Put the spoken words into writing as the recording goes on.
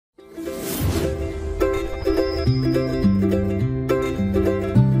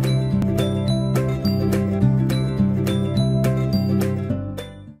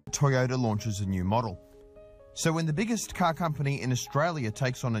Toyota launches a new model. So when the biggest car company in Australia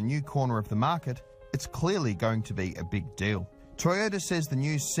takes on a new corner of the market, it's clearly going to be a big deal. Toyota says the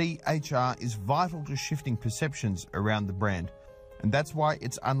new C-HR is vital to shifting perceptions around the brand, and that's why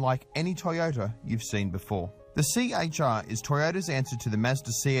it's unlike any Toyota you've seen before. The C-HR is Toyota's answer to the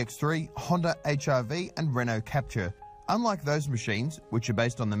Mazda CX-3, Honda HR-V and Renault Captur. Unlike those machines, which are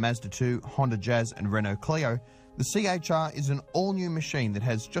based on the Mazda 2, Honda Jazz and Renault Clio, the C-HR is an all-new machine that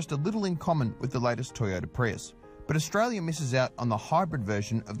has just a little in common with the latest Toyota Prius. But Australia misses out on the hybrid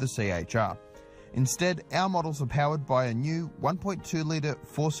version of the C-HR. Instead, our models are powered by a new 1.2-litre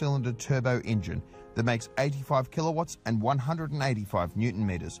four-cylinder turbo engine that makes 85 kilowatts and 185 newton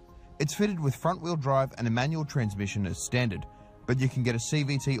meters. It's fitted with front-wheel drive and a manual transmission as standard, but you can get a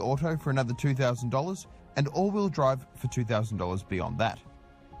CVT Auto for another $2,000 and all-wheel drive for $2,000 beyond that.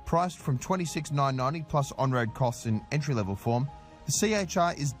 Priced from $26,990 plus on-road costs in entry-level form, the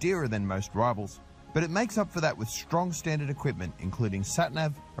C-HR is dearer than most rivals, but it makes up for that with strong standard equipment including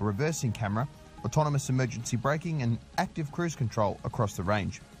sat-nav, a reversing camera, autonomous emergency braking and active cruise control across the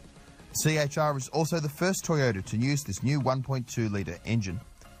range. C-HR is also the first Toyota to use this new 1.2-litre engine,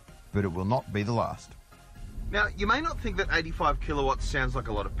 but it will not be the last. Now, you may not think that 85 kilowatts sounds like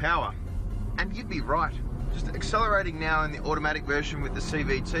a lot of power, and you'd be right. Just accelerating now in the automatic version with the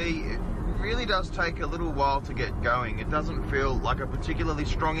CVT, it really does take a little while to get going. It doesn't feel like a particularly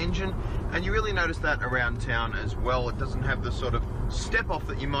strong engine, and you really notice that around town as well. It doesn't have the sort of step off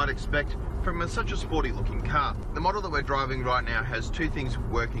that you might expect from such a sporty looking car. The model that we're driving right now has two things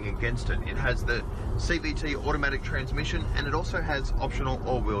working against it. It has the CVT automatic transmission, and it also has optional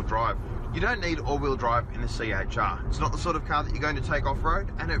all-wheel drive. You don't need all-wheel drive in the C-HR. It's not the sort of car that you're going to take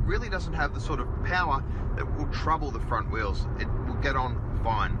off-road, and it really doesn't have the sort of power that will trouble the front wheels. It will get on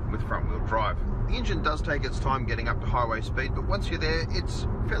fine with front-wheel drive. The engine does take its time getting up to highway speed, but once you're there, it's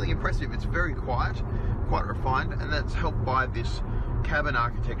fairly impressive. It's very quiet, quite refined, and that's helped by this cabin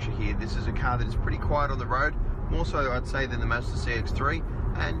architecture here. This is a car that is pretty quiet on the road, more so I'd say than the Mazda CX-3,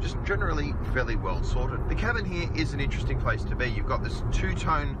 and just generally fairly well sorted. The cabin here is an interesting place to be. You've got this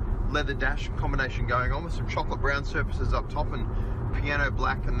two-tone leather dash combination going on with some chocolate brown surfaces up top and piano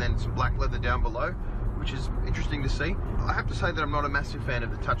black and then some black leather down below, which is interesting to see. I have to say that I'm not a massive fan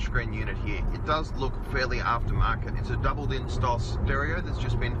of the touchscreen unit here. It does look fairly aftermarket. It's a doubled-in style stereo that's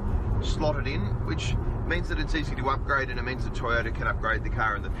just been slotted in, which means that it's easy to upgrade, and it means that Toyota can upgrade the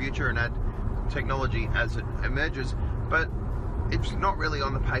car in the future and add technology as it emerges, but it's not really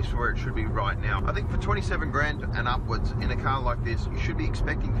on the pace where it should be right now. I think for 27 grand and upwards in a car like this, you should be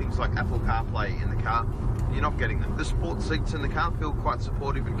expecting things like Apple CarPlay in the car. You're not getting them. The sport seats in the car feel quite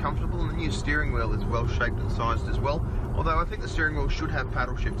supportive and comfortable, and the new steering wheel is well shaped and sized as well. Although I think the steering wheel should have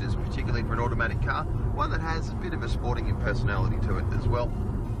paddle shifters, particularly for an automatic car, one that has a bit of a sporting personality to it as well.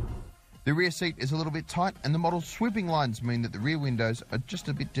 The rear seat is a little bit tight, and the model's swooping lines mean that the rear windows are just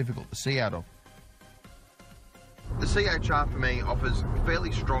a bit difficult to see out of. The C-HR for me offers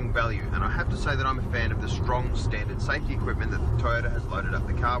fairly strong value, and I have to say that I'm a fan of the strong standard safety equipment that Toyota has loaded up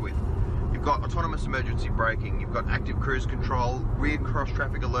the car with. You've got autonomous emergency braking, you've got active cruise control, rear cross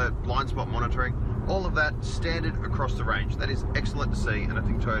traffic alert, blind spot monitoring, all of that standard across the range. That is excellent to see, and I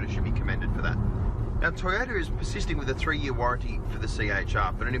think Toyota should be commended for that. Now, Toyota is persisting with a 3-year warranty for the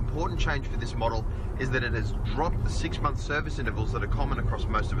C-HR, but an important change for this model is that it has dropped the 6-month service intervals that are common across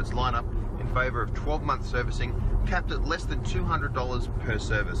most of its lineup in favour of 12-month servicing, capped at less than $200 per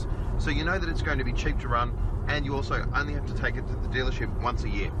service. So you know that it's going to be cheap to run, and you also only have to take it to the dealership once a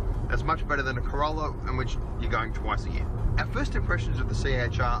year. That's much better than a Corolla, in which you're going twice a year. Our first impressions of the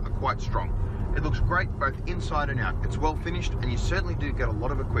C-HR are quite strong. It looks great both inside and out. It's well finished, and you certainly do get a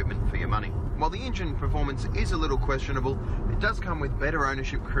lot of equipment for your money. While the engine performance is a little questionable, it does come with better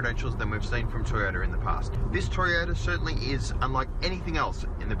ownership credentials than we've seen from Toyota in the past. This Toyota certainly is unlike anything else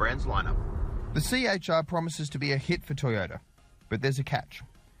in the brand's lineup. The C-HR promises to be a hit for Toyota, but there's a catch.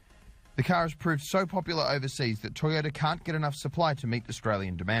 The car has proved so popular overseas that Toyota can't get enough supply to meet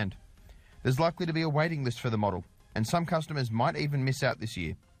Australian demand. There's likely to be a waiting list for the model, and some customers might even miss out this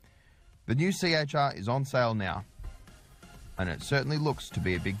year. The new C-HR is on sale now, and it certainly looks to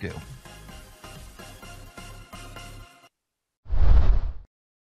be a big deal.